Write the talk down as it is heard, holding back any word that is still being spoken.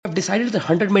decided that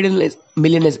 100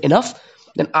 million is enough,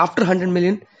 then after 100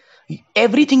 million,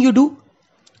 everything you do,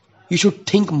 you should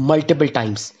think multiple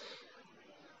times.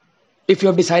 If you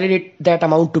have decided that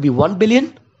amount to be 1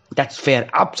 billion, that's fair,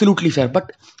 absolutely fair.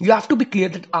 But you have to be clear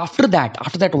that after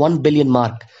that 1 billion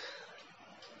mark,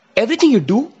 everything you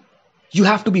do, you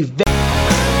have to be very.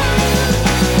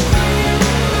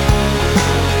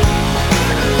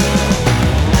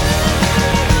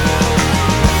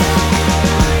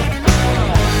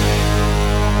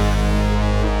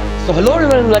 So hello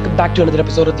everyone and welcome back to another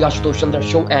episode of the Ashutosh Chandra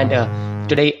Show, and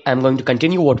today I'm going to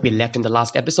continue what we left in the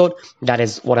last episode. That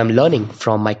is what I'm learning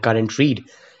from my current read,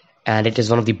 and it is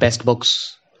one of the best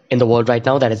books in the world right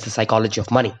now. That is The Psychology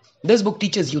of Money. This book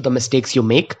teaches you the mistakes you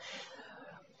make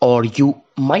or you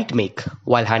might make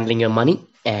while handling your money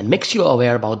and makes you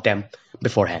aware about them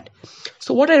beforehand.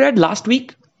 So what I read last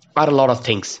week are a lot of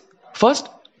things. First,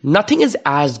 nothing is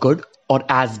as good or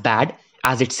as bad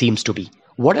as it seems to be.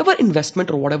 Whatever investment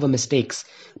or whatever mistakes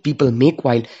people make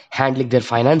while handling their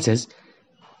finances,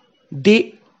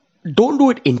 they don't do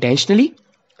it intentionally.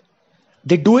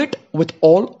 They do it with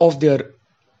all of their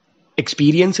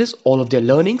experiences, all of their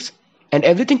learnings, and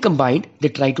everything combined. They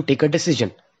try to take a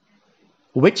decision,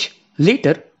 which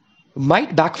later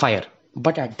might backfire.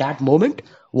 But at that moment,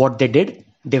 what they did,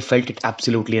 they felt it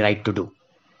absolutely right to do.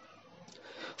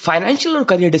 Financial or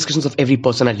career decisions of every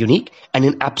person are unique and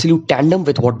in absolute tandem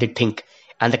with what they think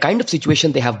and the kind of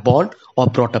situation they have born or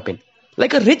brought up in.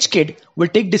 Like a rich kid will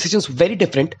take decisions very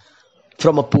different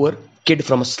from a poor kid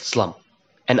from a slum.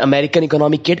 An American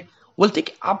economic kid will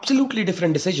take absolutely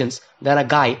different decisions than a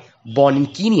guy born in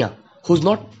Kenya whose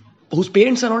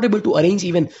parents are not able to arrange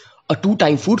even a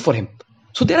two-time food for him.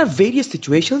 So there are various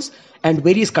situations and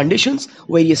various conditions,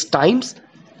 various times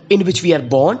in which we are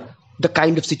born, the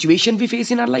kind of situation we face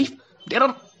in our life. There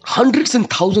are hundreds and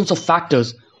thousands of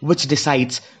factors which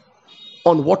decides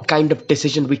on what kind of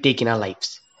decision we take in our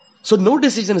lives. So no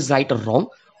decision is right or wrong.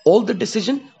 All the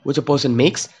decision which a person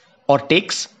makes or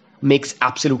takes makes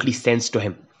absolutely sense to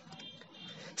him.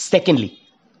 Secondly,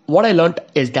 what I learned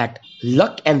is that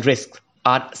luck and risk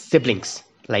are siblings.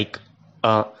 But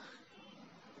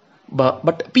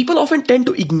people often tend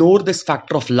to ignore this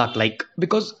factor of luck,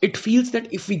 because it feels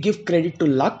that if we give credit to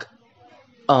luck,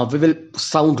 we will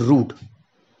sound rude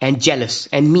and jealous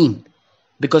and mean,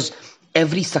 because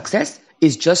every success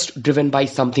is just driven by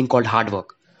something called hard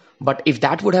work. But if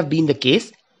that would have been the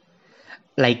case,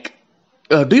 do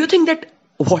you think that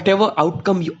whatever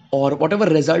outcome or whatever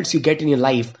results you get in your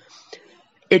life,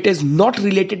 it is not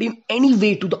related in any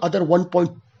way to the other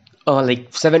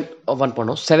 7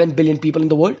 billion people in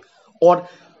the world, or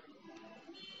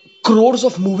crores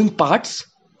of moving parts?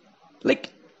 Like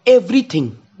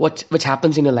everything which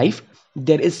happens in your life,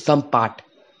 there is some part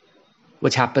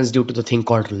which happens due to the thing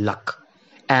called luck.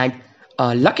 And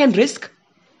luck and risk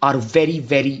are very,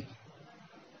 very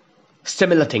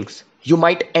similar things. You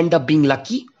might end up being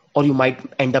lucky or you might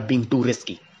end up being too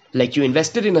risky. Like you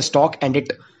invested in a stock and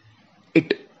it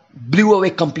blew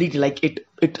away completely, like it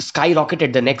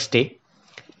skyrocketed the next day.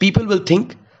 People will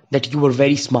think that you were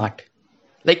very smart.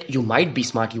 Like you might be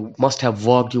smart, you must have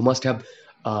worked, you must have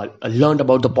learned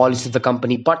about the policies of the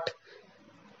company, but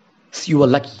you were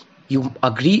lucky. You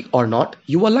agree or not,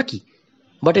 you were lucky.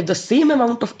 But if the same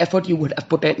amount of effort you would have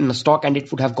put in a stock and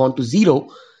it would have gone to zero,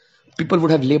 people would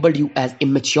have labeled you as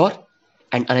immature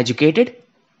and uneducated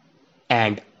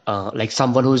and like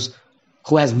someone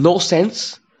who has no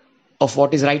sense of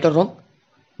what is right or wrong.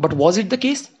 But was it the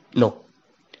case? No.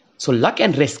 So luck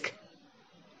and risk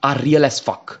are real as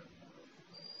fuck.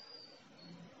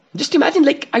 Just imagine,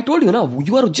 like I told you now,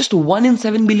 you are just 1 in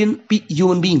 7 billion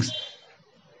human beings.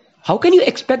 How can you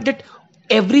expect that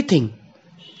everything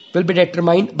will be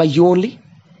determined by you only?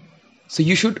 So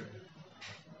you should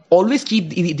always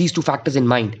keep these two factors in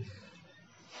mind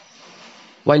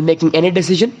while making any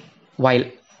decision, while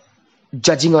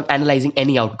judging or analyzing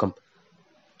any outcome.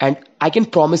 And I can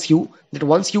promise you that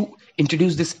once you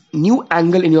introduce this new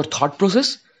angle in your thought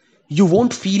process, you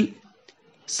won't feel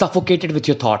suffocated with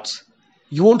your thoughts.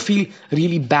 You won't feel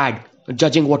really bad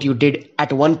judging what you did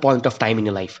at one point of time in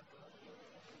your life.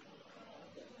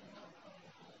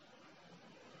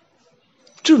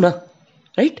 True, na?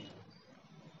 Right?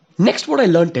 Next, what I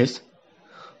learned is,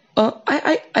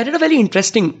 I read a very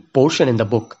interesting portion in the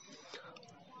book.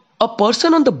 A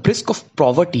person on the brink of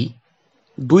poverty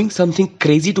doing something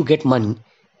crazy to get money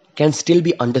can still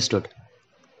be understood.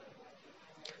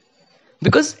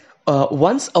 Because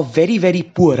once a very, very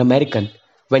poor American,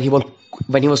 when he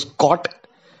was caught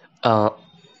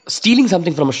stealing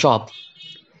something from a shop,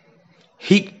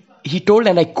 he told,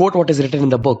 and I quote what is written in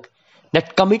the book,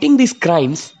 that committing these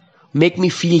crimes make me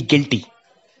feel guilty,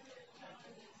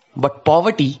 but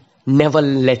poverty never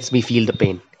lets me feel the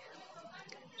pain.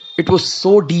 It was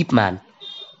so deep, man.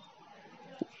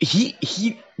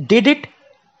 He did it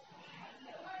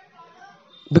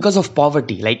because of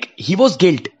poverty. Like he was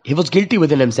guilty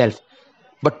within himself,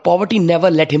 but poverty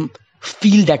never let him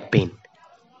feel that pain.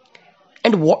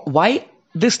 And why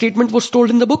this statement was told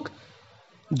in the book?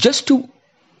 Just to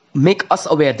make us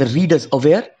aware, the readers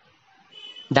aware,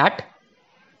 that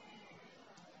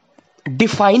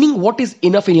defining what is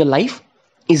enough in your life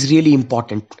is really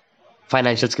important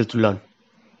financial skill to learn.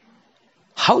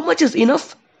 How much is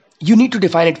enough? You need to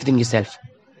define it within yourself.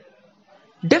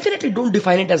 Definitely don't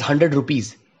define it as 100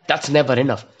 rupees. That's never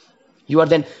enough. You are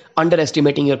then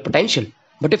underestimating your potential.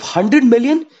 But if 100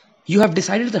 million, you have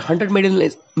decided that 100 million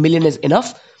is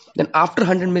enough, then after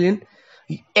 100 million,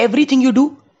 everything you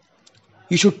do,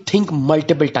 you should think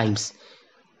multiple times.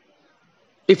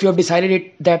 If you have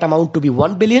decided that amount to be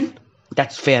 1 billion,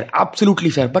 that's fair, absolutely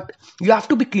fair. But you have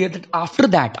to be clear that after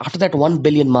that 1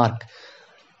 billion mark,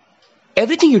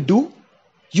 everything you do,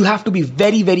 you have to be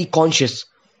very, very conscious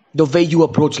the way you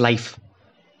approach life.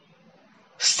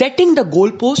 Setting the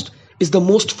goalpost is the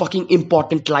most fucking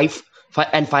important life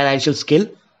and financial skill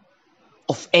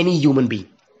of any human being.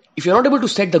 If you're not able to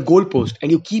set the goalpost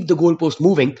and you keep the goalpost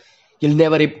moving, you'll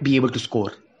never be able to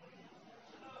score.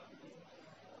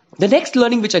 The next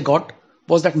learning which I got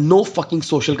was that no fucking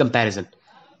social comparison.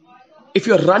 If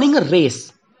you're running a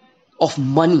race of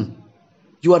money,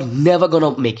 you are never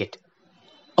gonna make it.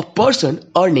 A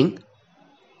person earning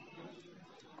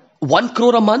 1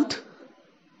 crore a month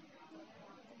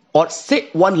or say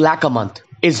 1 lakh a month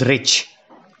is rich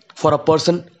for a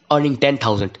person earning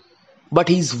 10,000. But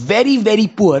he's very, very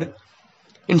poor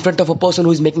in front of a person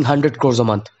who is making 100 crores a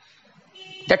month.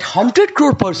 That 100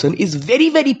 crore person is very,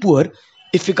 very poor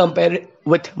if you compare it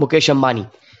with Mukesh Ambani,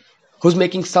 who's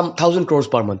making some 1,000 crores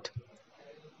per month.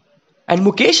 And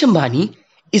Mukesh Ambani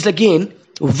is again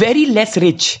very less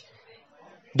rich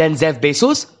than Jeff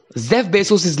Bezos. Jeff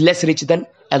Bezos is less rich than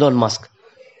Elon Musk.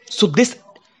 So this,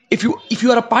 if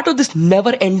you are a part of this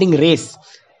never-ending race,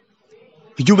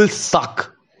 you will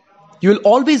suck. You will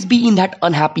always be in that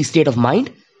unhappy state of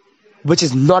mind, which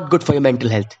is not good for your mental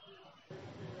health.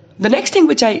 The next thing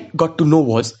which I got to know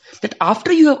was that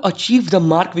after you have achieved the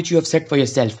mark which you have set for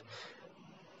yourself,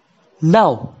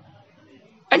 now,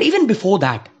 and even before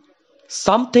that,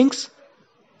 some things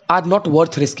are not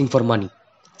worth risking for money.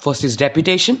 First is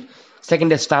reputation,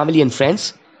 second is family and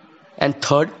friends, and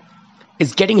third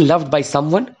is getting loved by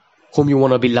someone whom you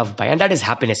want to be loved by. And that is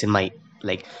happiness in my,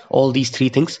 like, all these three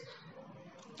things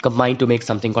combined to make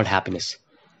something called happiness.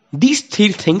 These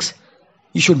three things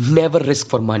you should never risk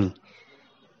for money.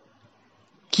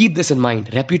 Keep this in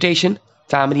mind: reputation,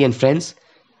 family and friends,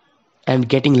 and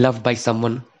getting loved by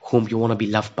someone whom you want to be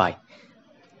loved by.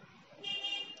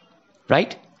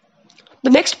 Right? The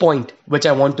next point which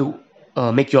I want to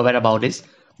make you aware about is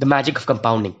the magic of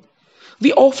compounding.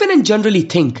 We often and generally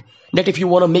think that if you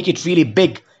want to make it really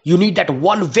big, you need that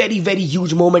one very, very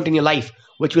huge moment in your life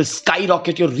which will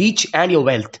skyrocket your reach and your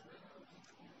wealth.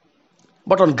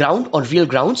 But on real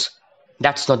grounds,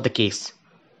 that's not the case.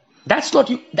 That's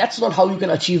not how you can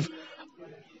achieve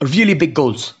really big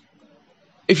goals.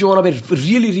 If you want to be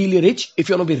really, really rich, if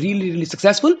you want to be really, really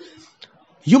successful,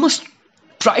 you must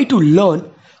try to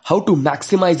learn how to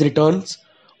maximize returns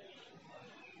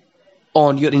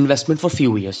on your investment for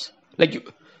few years. Like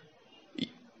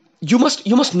you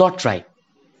must not try.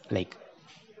 Like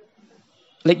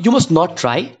you must not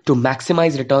try to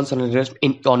maximize returns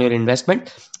on your investment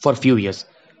for a few years.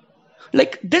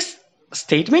 Like, this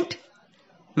statement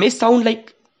may sound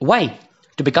like, why?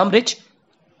 To become rich,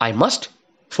 I must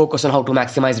focus on how to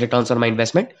maximize returns on my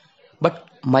investment. But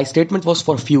my statement was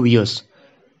for a few years.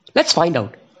 Let's find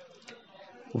out.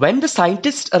 When the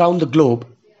scientists around the globe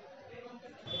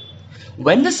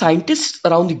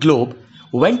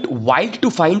went wild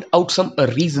to find out some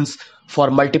reasons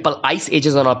for multiple ice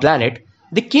ages on our planet,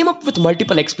 they came up with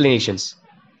multiple explanations.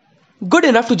 Good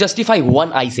enough to justify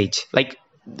one ice age. Like,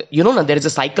 there is a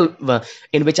cycle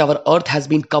in which our Earth has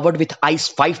been covered with ice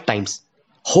 5 times.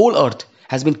 Whole Earth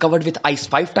has been covered with ice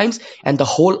 5 times, and the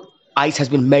whole ice has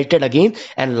been melted again,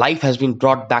 and life has been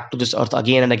brought back to this Earth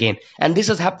again and again. And this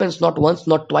has happened not once,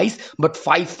 not twice, but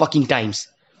 5 fucking times.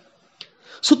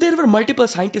 So there were multiple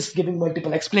scientists giving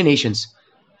multiple explanations.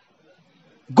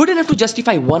 Good enough to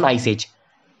justify one ice age.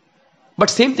 But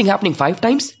same thing happening 5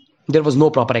 times, there was no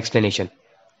proper explanation.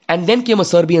 And then came a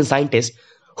Serbian scientist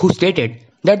who stated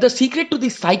that the secret to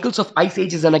these cycles of ice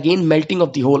ages and again melting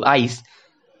of the whole ice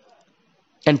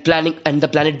and the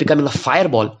planet becoming a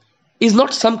fireball is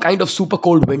not some kind of super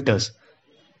cold winters.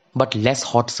 but less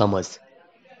hot summers.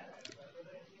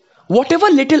 Whatever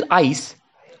little ice,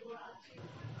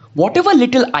 whatever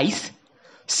little ice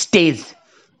stays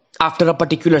after a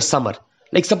particular summer.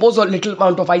 Like suppose a little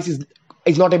amount of ice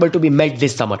is not able to be melt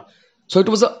this summer. So it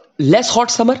was a less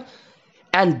hot summer,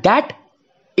 and that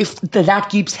if that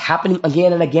keeps happening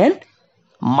again and again,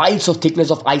 miles of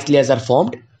thickness of ice layers are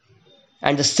formed.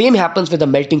 And the same happens with the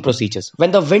melting procedures.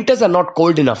 When the winters are not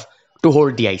cold enough to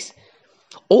hold the ice.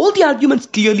 All the arguments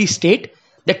clearly state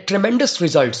that tremendous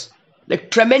results,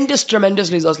 like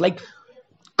tremendous results, like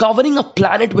covering a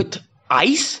planet with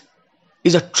ice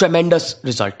is a tremendous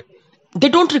result. They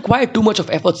don't require too much of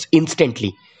efforts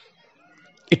instantly.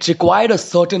 It's required a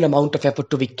certain amount of effort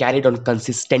to be carried on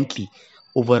consistently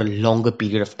over a longer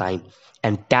period of time.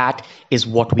 And that is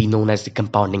what we know as the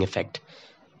compounding effect.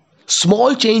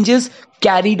 Small changes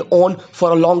carried on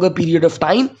for a longer period of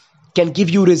time can give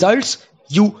you results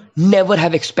you never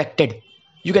have expected.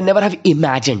 You can never have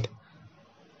imagined.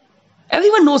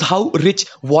 Everyone knows how rich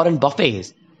Warren Buffett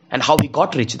is and how he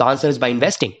got rich. The answer is by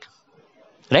investing.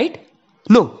 Right?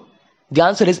 No. The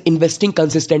answer is investing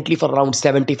consistently for around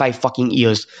 75 fucking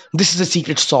years. This is the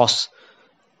secret sauce.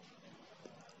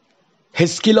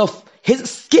 His skill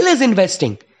is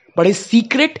investing, but his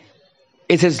secret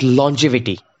is his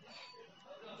longevity.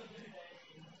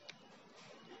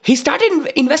 He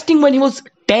started investing when he was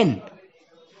 10,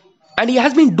 and he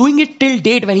has been doing it till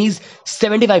date when he's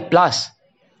 75 plus.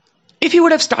 If he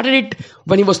would have started it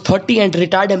when he was 30 and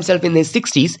retired himself in his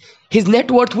 60s, his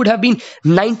net worth would have been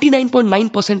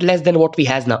 99.9% less than what he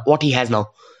has now.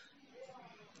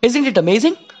 Isn't it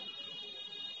amazing?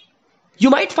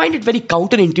 You might find it very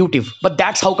counterintuitive, but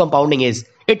that's how compounding is.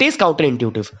 It is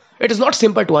counterintuitive. It is not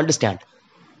simple to understand.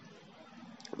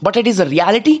 But it is a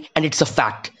reality and it's a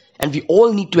fact. And we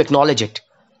all need to acknowledge it.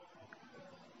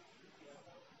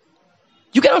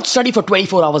 You cannot study for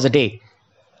 24 hours a day.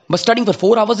 But studying for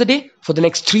 4 hours a day for the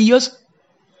next 3 years,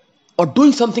 or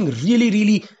doing something really,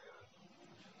 really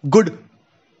good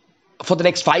for the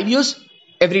next 5 years,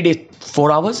 every day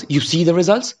 4 hours, you see the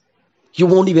results, you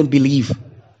won't even believe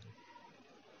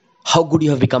how good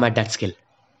you have become at that skill.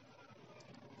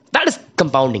 That is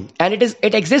compounding, and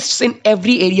it exists in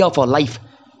every area of our life,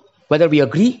 whether we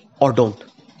agree or don't.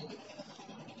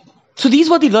 So these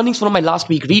were the learnings from my last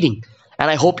week reading, and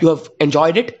I hope you have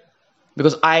enjoyed it,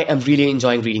 because I am really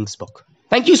enjoying reading this book.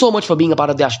 Thank you so much for being a part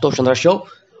of the Ashutosh Chandra Show.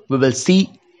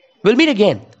 We'll meet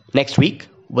again next week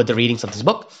with the readings of this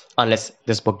book, unless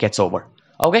this book gets over.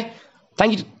 Okay?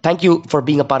 Thank you for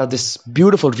being a part of this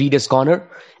beautiful Reader's Corner,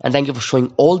 and thank you for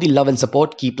showing all the love and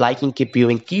support. Keep liking, keep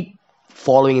viewing, keep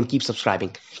following, and keep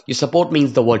subscribing. Your support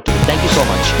means the world to me. Thank you so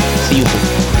much. See you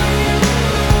soon.